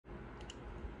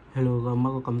Hello,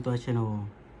 welcome to our channel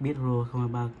Biết Hero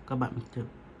 023. Các bạn cùng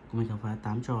mình khám phá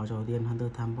 8 trò đầu tiên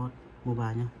Hunter Time Bot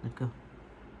Mobile nhé. Let's go.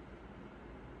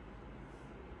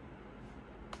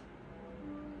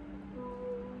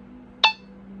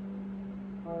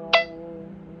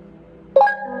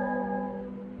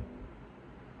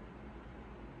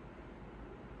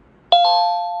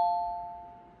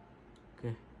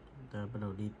 Ok, chúng ta bắt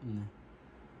đầu đi này.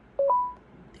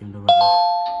 Tìm đồ vật này.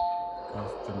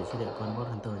 Chuẩn bị xuất hiện con bot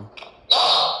Hunter nhé.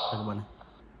 Đây các bạn này.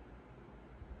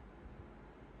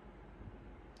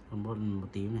 Con bot một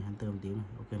tím này, Hunter một tím này.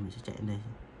 Ok, mình sẽ chạy đến đây.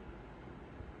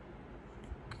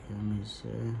 Ok, mình sẽ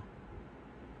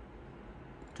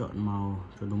chọn màu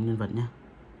cho đúng nhân vật nhé.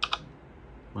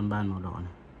 Banban màu đỏ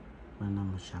này, Banban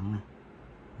màu trắng này,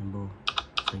 Rainbow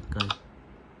xanh cây,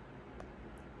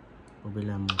 bên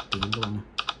là màu tím các bạn này.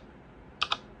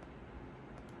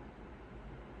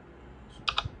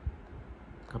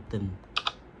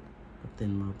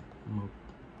 Garten màu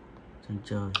xanh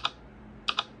trời.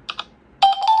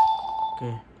 Ok,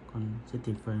 con sẽ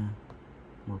tìm phần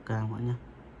màu cam các bạn nhé.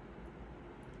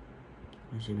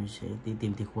 Mình sẽ đi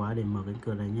tìm chìa khóa để mở cánh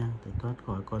cửa này nhá, để thoát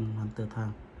khỏi con Hunter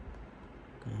Time.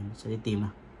 Ok, mình sẽ đi tìm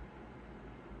nào.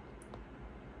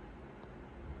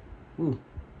 Con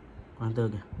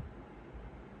Hunter kìa,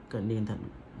 cận đi cẩn thận,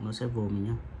 nó sẽ vồ mình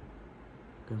nhá.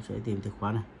 Ok, mình sẽ tìm chìa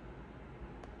khóa này,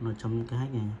 nó trong cái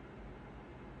hách này,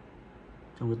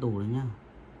 trong cái tủ đấy nhá,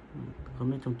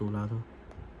 không biết trong tủ nào thôi.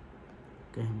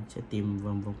 Ok, mình sẽ tìm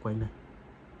vòng quanh đây,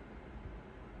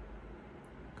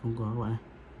 không có các bạn này.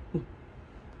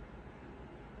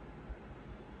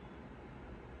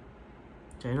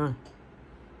 Cháy rồi,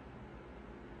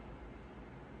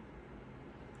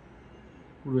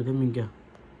 đuổi theo mình kìa.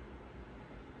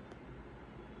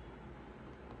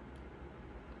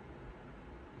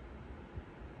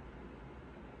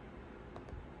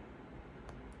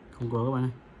 Không có các bạn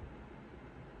ơi.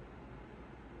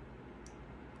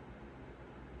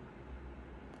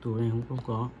 Tủ này không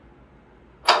có.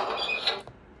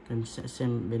 Em sẽ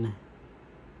xem bên này.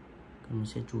 Mình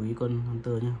sẽ chú ý con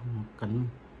Hunter nhá, nó cắn mình.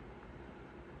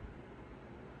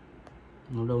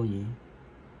 Nó đâu nhỉ?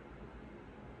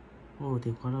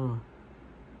 Chìa khóa đâu rồi?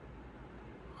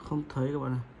 Không thấy các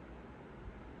bạn ạ.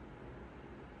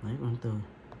 Đấy, con Hunter.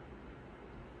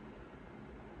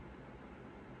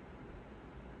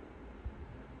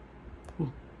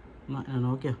 Lại là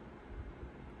nó kìa.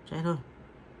 Chạy thôi.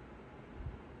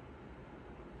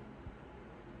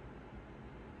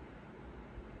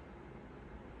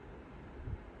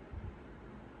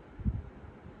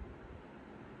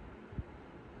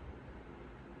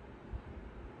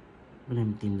 Bên này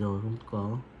mình tìm rồi, không có.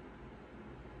 Ok,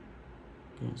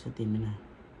 sẽ tìm bên này.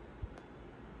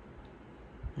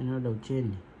 Hay nó đầu trên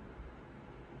nhỉ?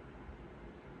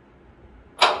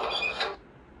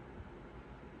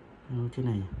 Nó trên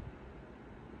này nhỉ?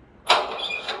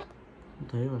 Không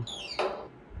thấy rồi.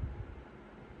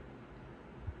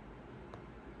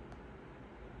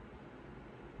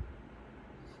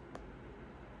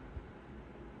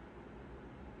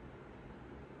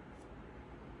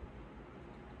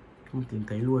 Không tìm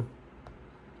thấy luôn,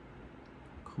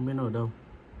 không biết nó ở đâu.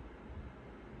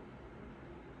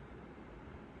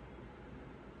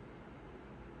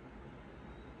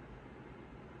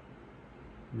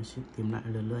 Mình sẽ tìm lại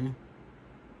lần nữa nhé.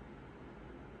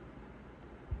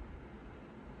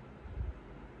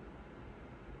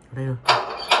 Ở đây rồi,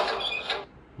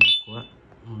 quá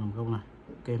nằm gông này.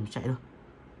 Ok, mình chạy thôi.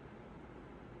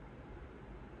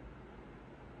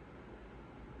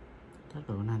 Tất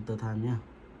cả con Hunter Time nhá.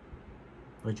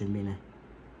 Rồi chuẩn bị này,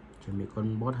 chuẩn bị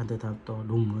con boss Hunter Time to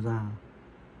đùng nó ra.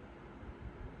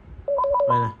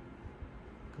 Đây này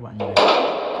các bạn nhìn này,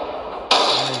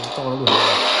 đây to nó đuổi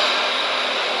ra.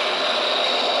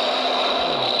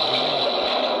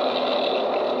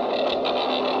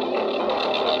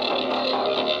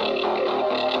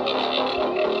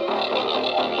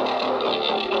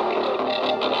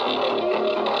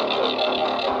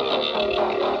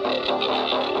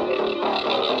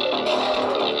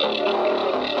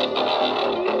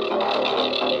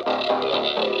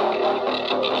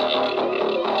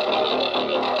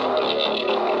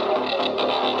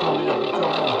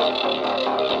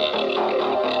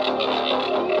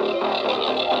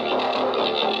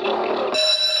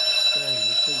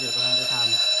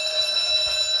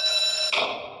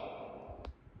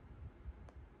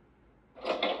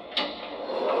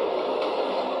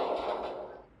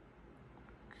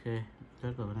 Ok, tất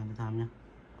cả con Hunter Time nhé.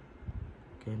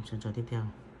 Ok, em sang trò tiếp theo,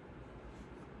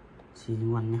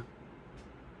 Season 1 nhé.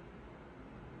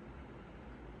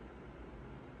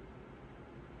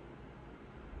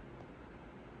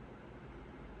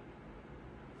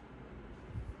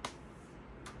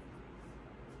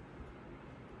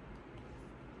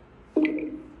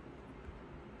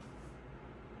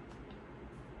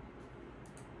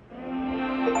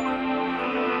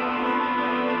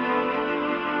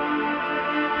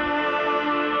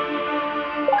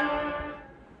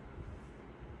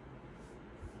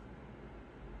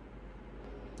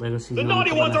 The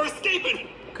naughty ones are escaping.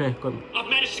 Ok, con I've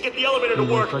managed to get the elevator to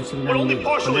work, but only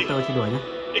partially. chỉ đuổi nhé.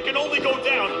 It can only go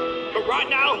down, but right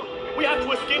now we have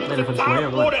to escape to the town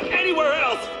of Florida anywhere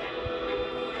else.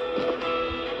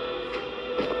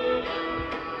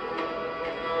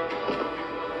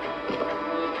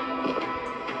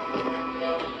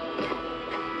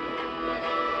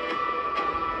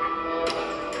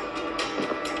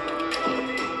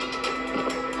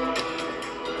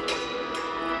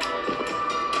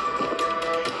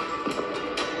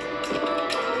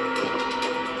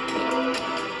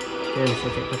 Mình sẽ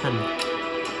chạy qua thân này.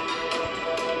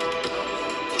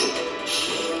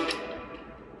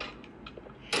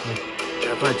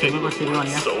 Everything was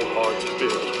so hard to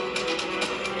build,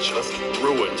 just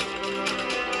ruined.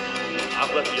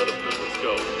 I've let the other prisoners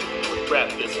go. Grab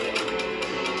this one.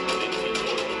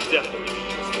 Definitely be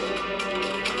useful.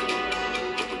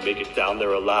 If we make it down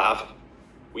there alive,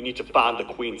 we need to find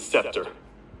the Queen's scepter.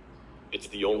 It's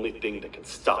the only thing that can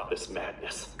stop this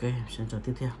madness. Ok, xem trò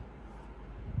tiếp theo.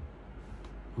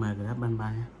 Mời cái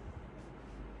Banban nhé.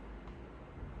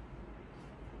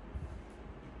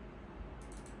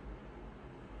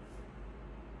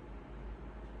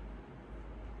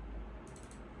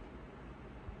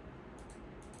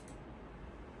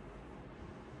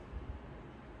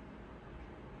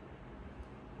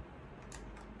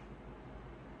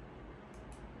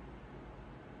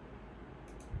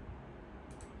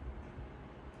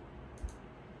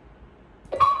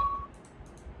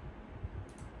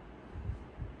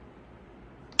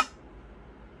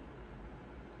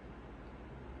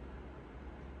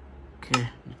 Okay,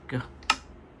 let's go.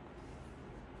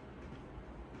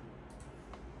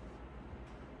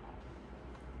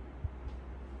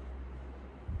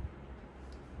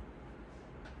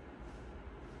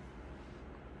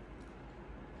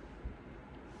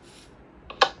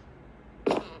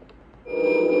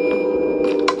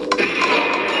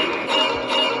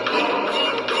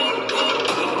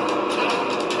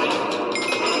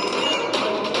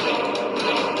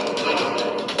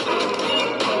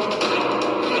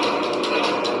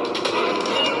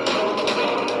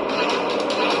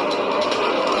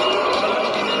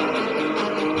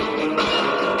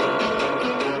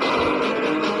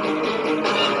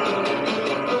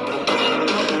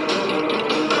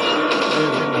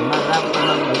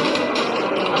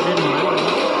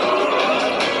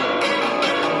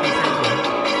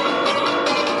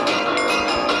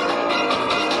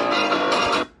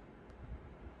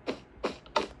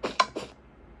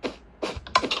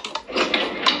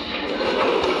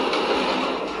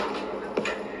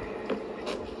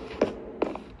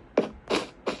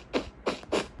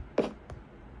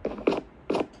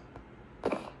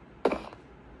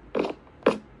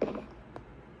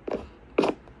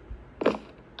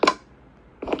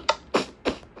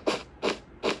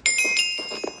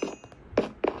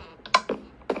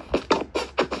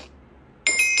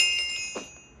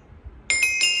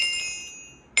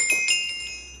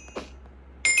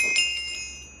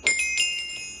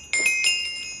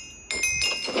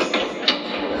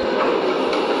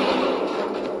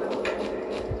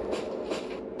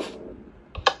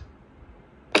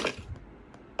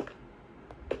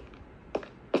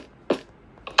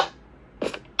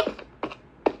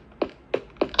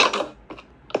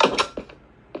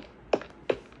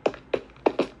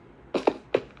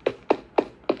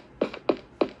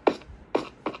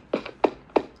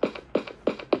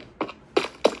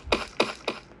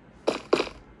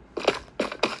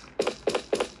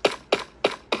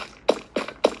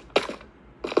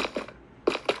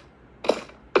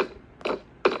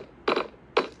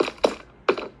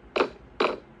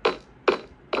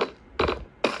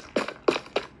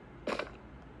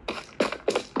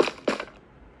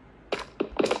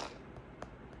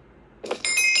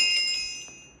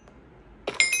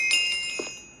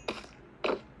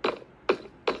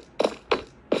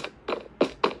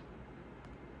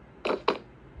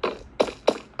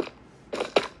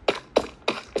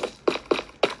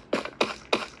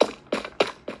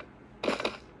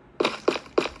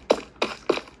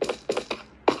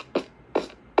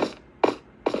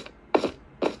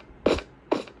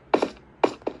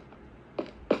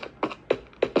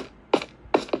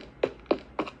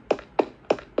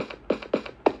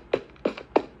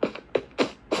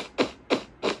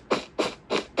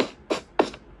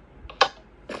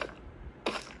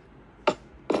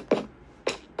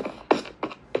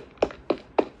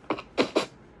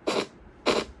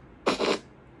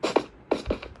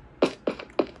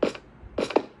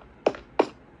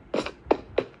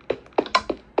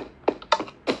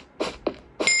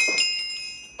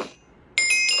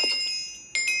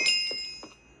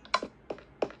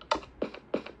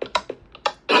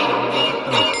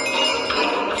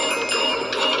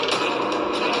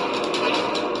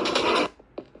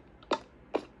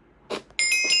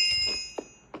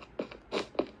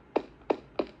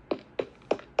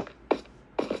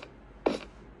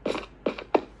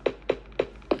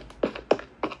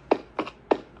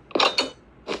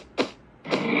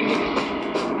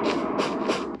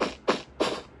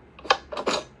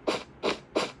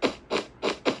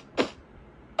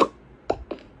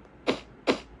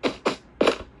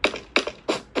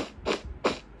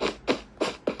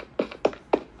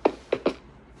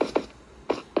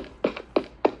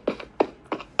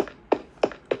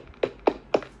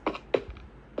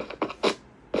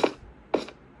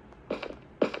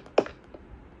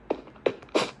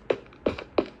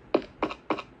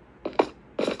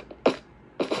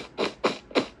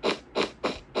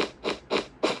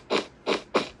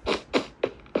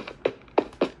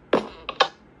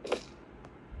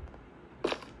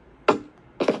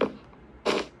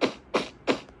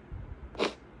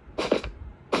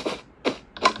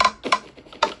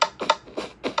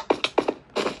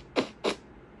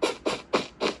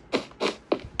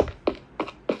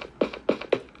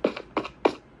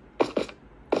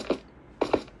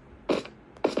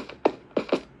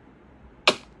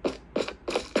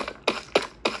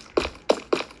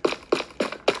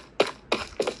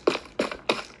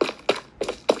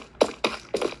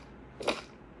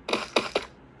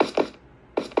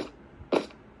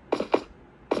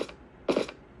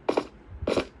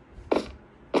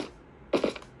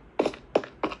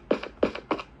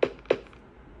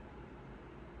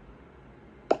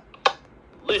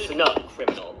 Listen up,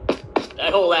 criminal.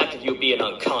 That whole act of you being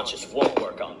unconscious won't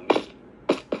work on me.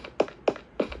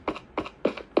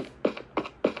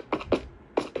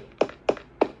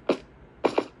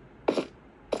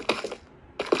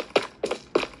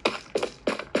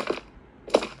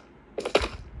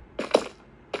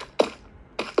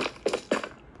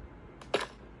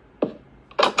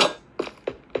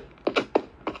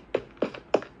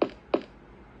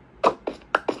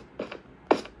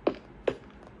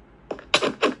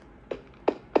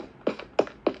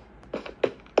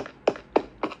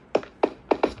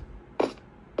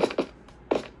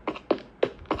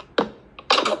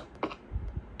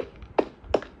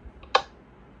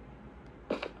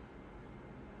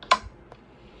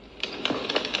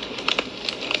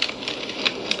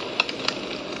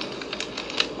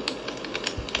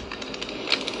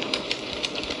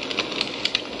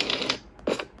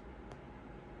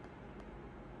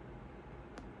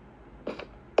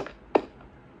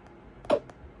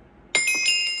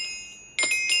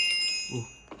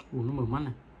 Nó mở mắt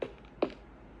này.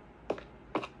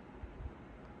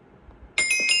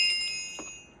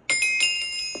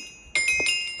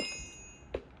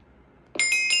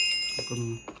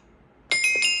 Con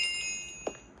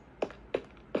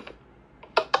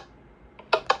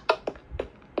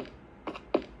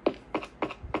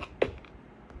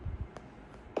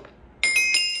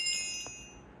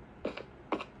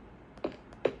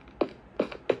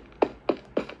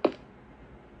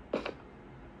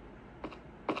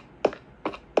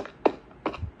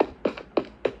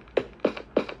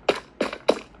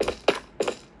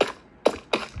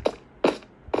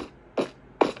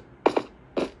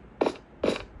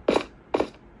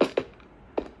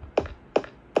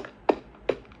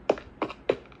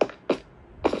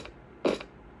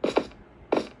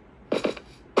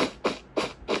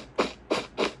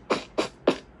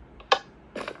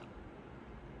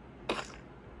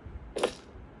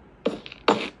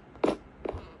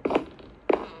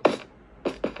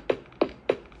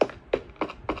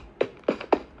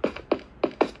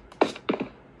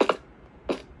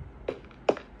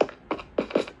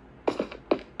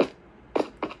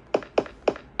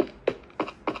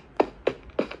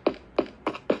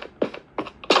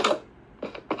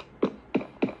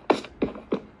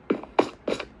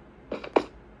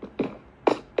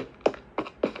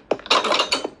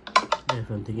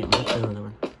phần thí nghiệm rất sơ các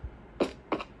bạn.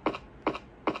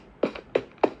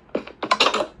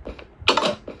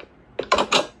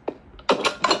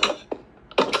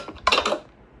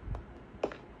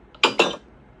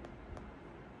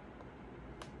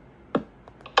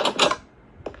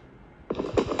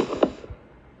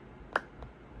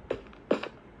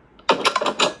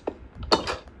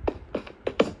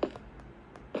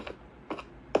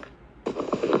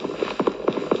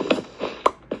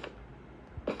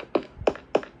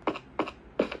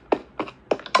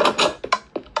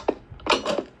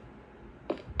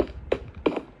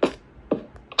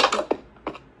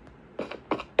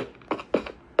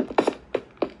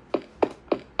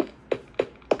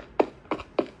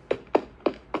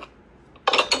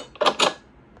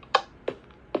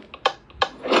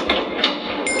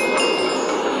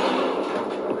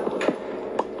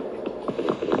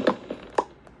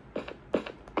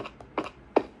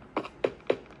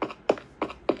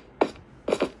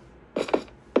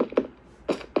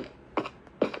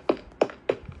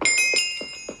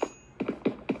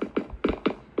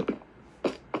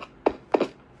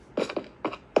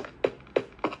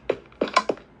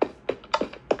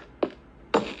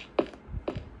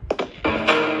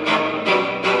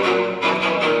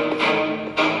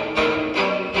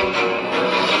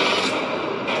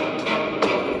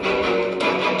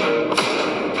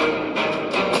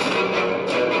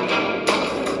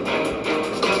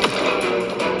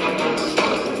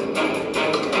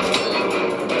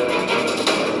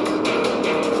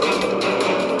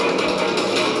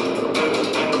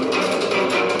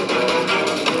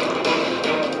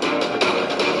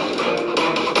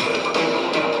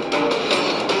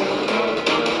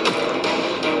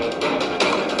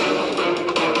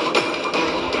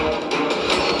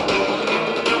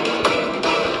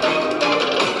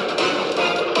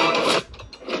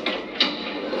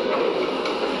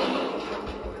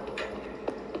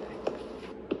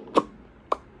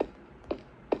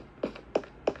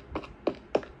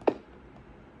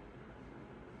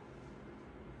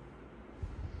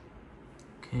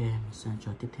 Ok, mình sang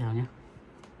trò tiếp theo nhé.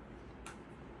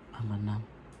 Banban 5.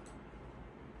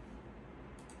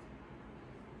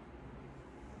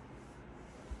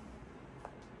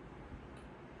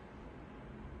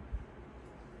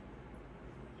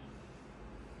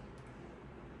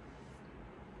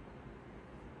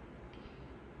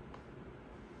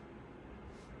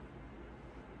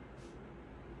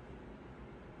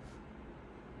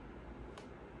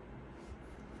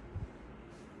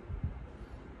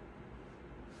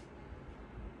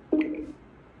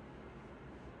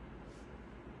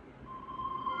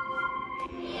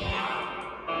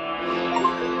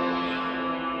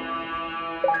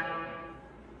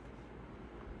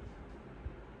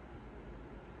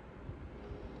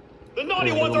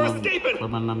 body ones are escaping.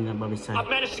 Banban5 I've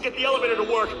managed to get the elevator to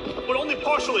work, but only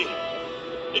partially.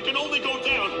 It can only go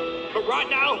down. But right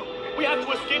now, we have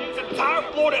to escape this entire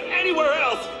floor to anywhere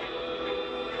else.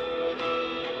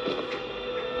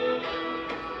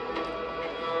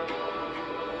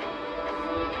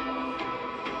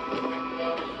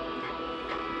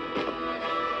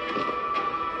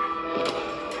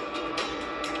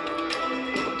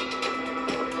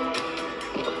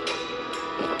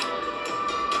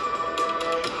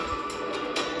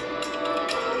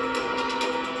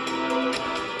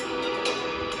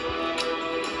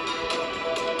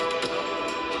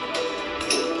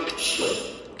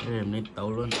 Em lên tàu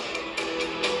luôn.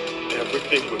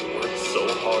 Everything we worked so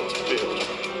hard to build,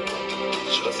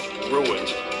 just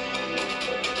ruined.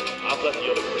 I've let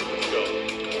the other prisoners go.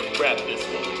 Grab this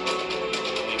one.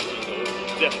 Things he knows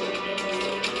will definitely be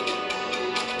useful.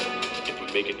 If we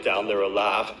make it down there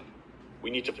alive, we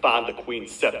need to find the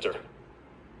Queen's scepter.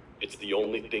 It's the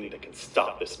only thing that can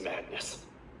stop this madness.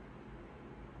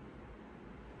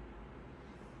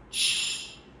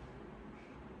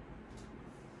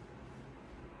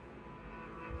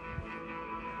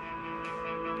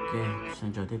 Ok,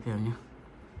 sang trò tiếp theo nhé.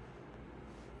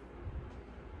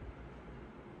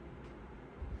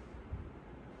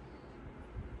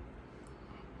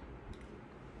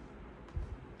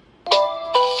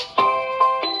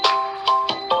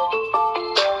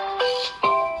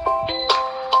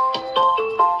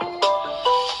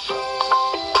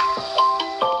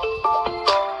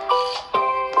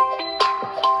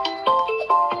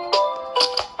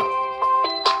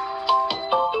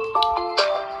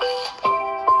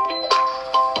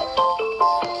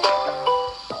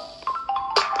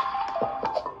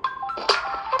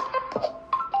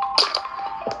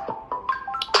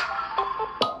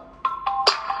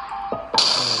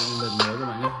 Lần nữa các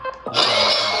bạn nhé.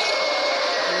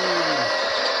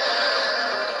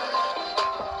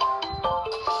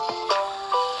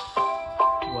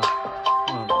 Wow,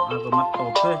 có mắt to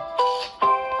thế.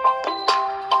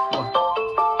 Wow.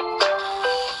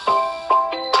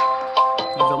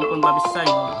 Nó giống con babi xanh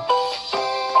luôn.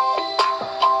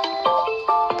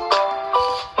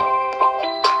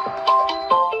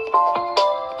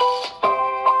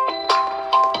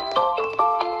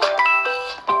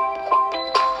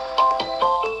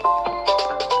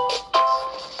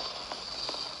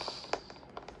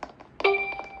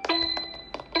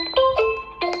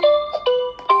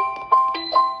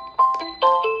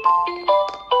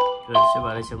 Rồi sẽ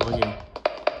vào đây xem có gì.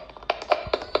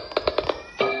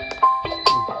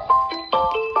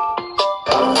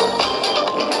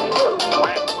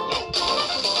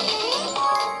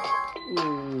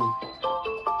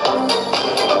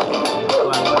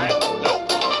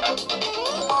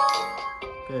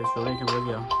 Ok, xuống đây xem có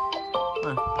gì không.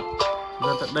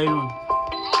 Ra tận đây luôn.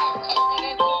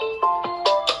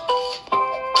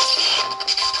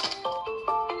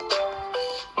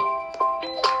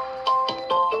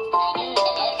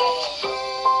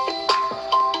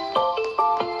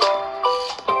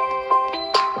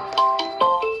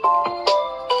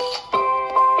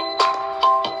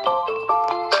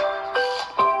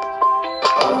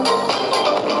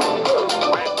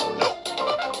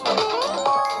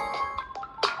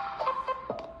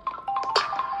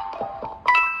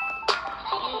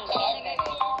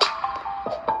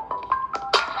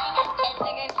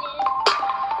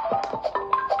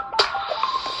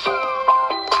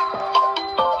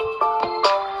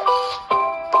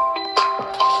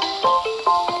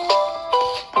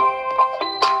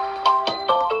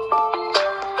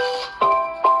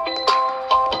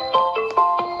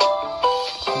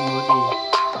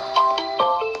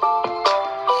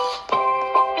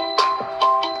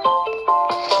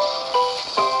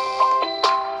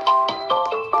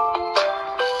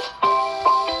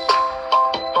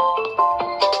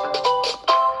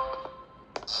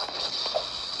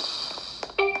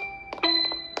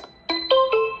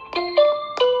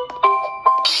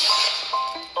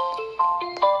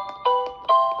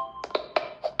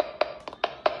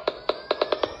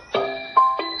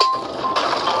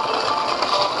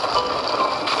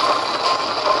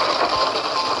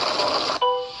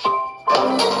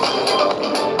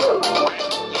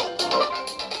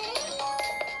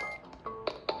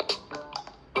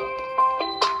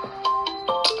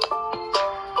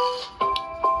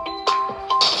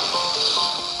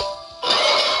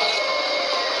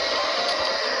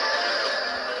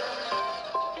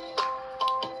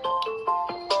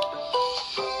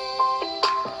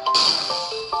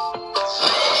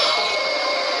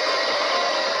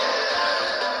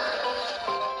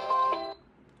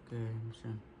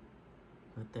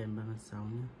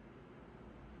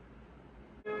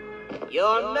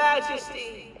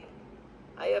 Majesty,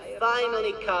 I have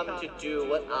finally come to do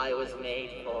what I was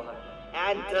made for,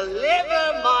 and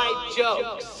deliver my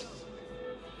jokes.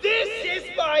 This is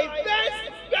my best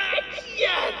batch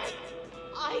yet!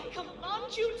 I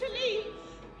command you to leave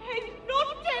and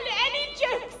not tell any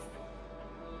jokes.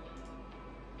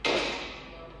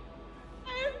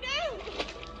 Oh no!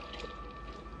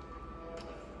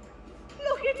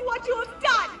 Look at what you have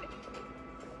done!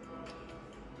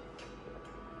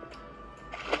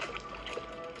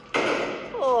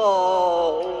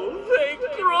 Oh, they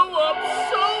grow up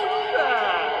so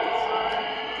fast.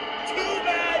 Too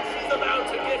bad she's about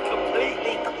to get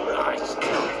completely crushed.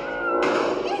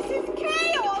 This is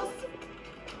chaos!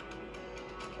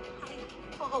 I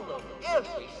follow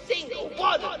every single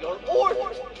one of your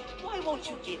orders. Why won't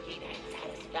you give me that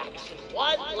satisfaction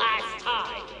one last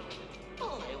time?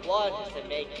 All I want is to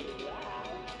make you laugh.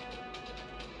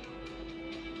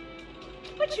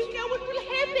 But you know what will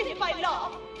happen if I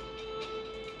laugh.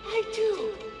 I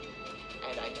do.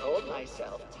 And I told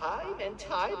myself time and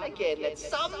time again that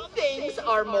some things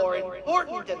are more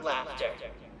important than laughter.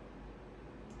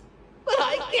 But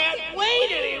I can't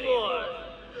wait anymore.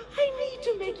 I need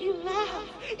to make you laugh,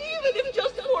 even if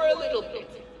just for a little bit.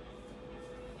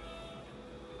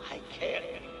 I can't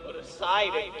be put aside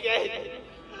again.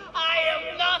 I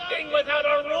am nothing without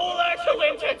a ruler to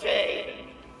entertain.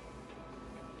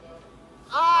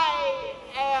 I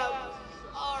am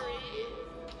sorry.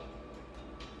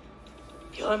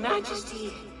 Your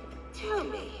Majesty, tell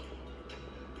me,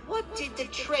 what did the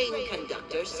train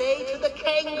conductor say to the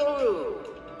kangaroo?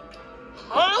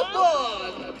 Hop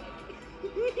on!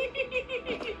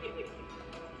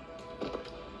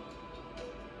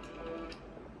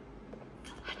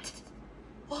 That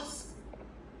was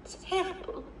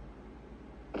terrible.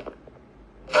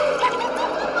 We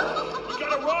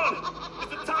gotta run!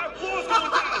 The entire floor's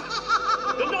going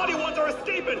down! The naughty ones are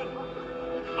escaping!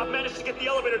 I've managed to get the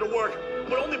elevator to work,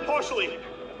 but only partially.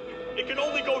 It can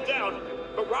only go down,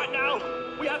 but right now,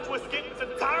 we have to escape this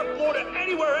entire floor to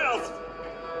anywhere else!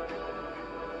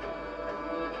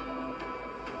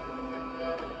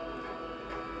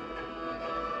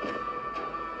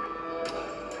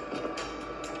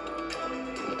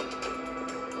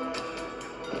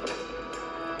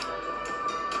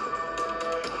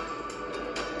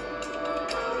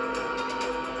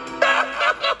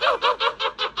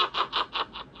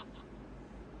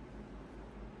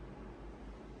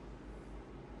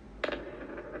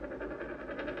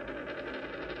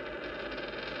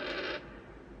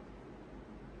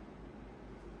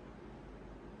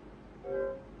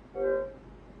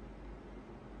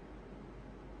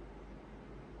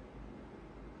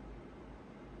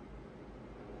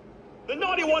 The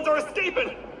naughty ones are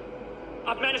escaping!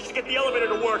 I've managed to get the elevator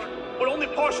to work, but only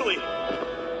partially.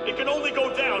 It can only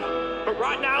go down, but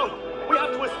right now, we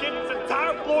have to escape this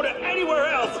entire floor to anywhere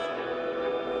else!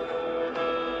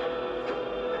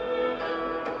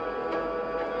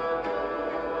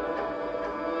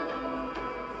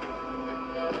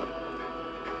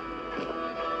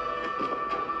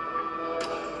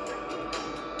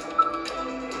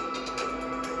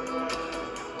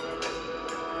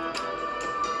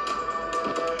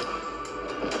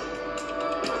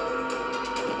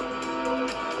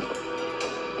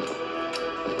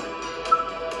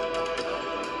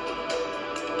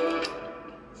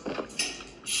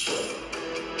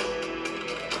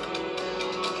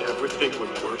 Everything we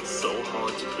worked so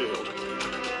hard to build,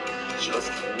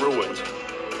 just ruined.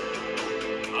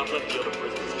 I've let the other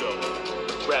prisoners go.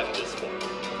 Grab this one.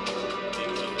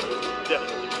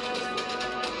 Definitely.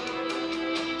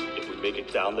 If we make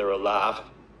it down there alive,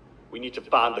 we need to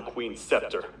find the Queen's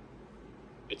scepter.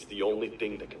 It's the only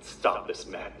thing that can stop this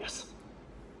madness.